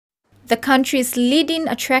The country's leading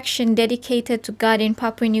attraction dedicated to guarding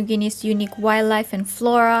Papua New Guinea's unique wildlife and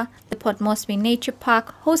flora, the Port Moresby Nature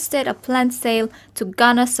Park hosted a plant sale to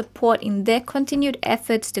garner support in their continued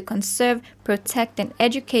efforts to conserve, protect and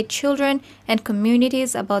educate children and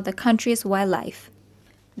communities about the country's wildlife.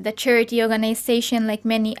 The charity organization, like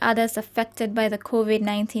many others affected by the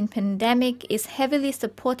COVID-19 pandemic, is heavily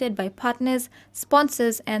supported by partners,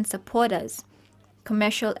 sponsors and supporters.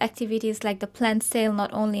 Commercial activities like the plant sale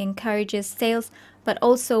not only encourages sales, but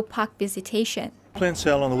also park visitation. Plant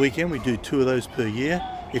sale on the weekend, we do 2 of those per year.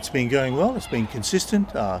 It's been going well, it's been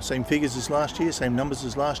consistent, same figures as last year, same numbers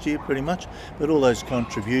as last year pretty much, but all those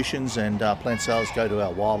contributions and plant sales go to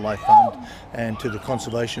our wildlife fund and to the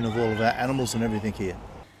conservation of all of our animals and everything here.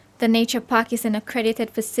 The Nature Park is an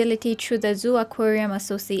accredited facility through the Zoo Aquarium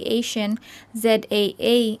Association,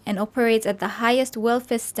 ZAA, and operates at the highest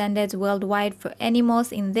welfare standards worldwide for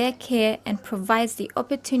animals in their care and provides the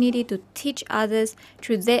opportunity to teach others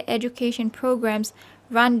through their education programs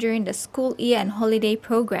run during the school year and holiday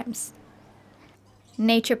programs.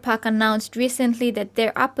 Nature Park announced recently that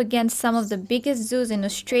they're up against some of the biggest zoos in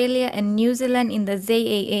Australia and New Zealand in the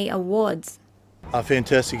ZAA Awards.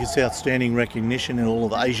 Fantastic, it's outstanding recognition in all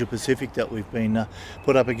of Asia Pacific that we've been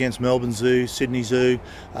put up against Melbourne Zoo, Sydney Zoo,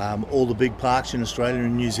 all the big parks in Australia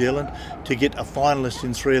and New Zealand. To get a finalist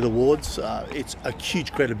in 3 of the awards, it's a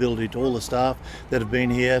huge credibility to all the staff that have been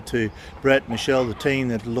here, to Brett, Michelle, the team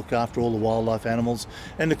that look after all the wildlife animals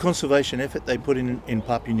and the conservation effort they put in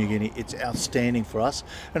Papua New Guinea. It's outstanding for us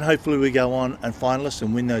and hopefully we go on and finalist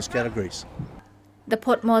and win those categories. The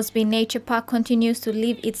Port Moresby Nature Park continues to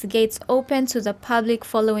leave its gates open to the public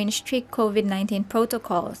following strict COVID-19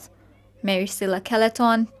 protocols. Mary Silla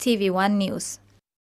Calaton, TVWAN News.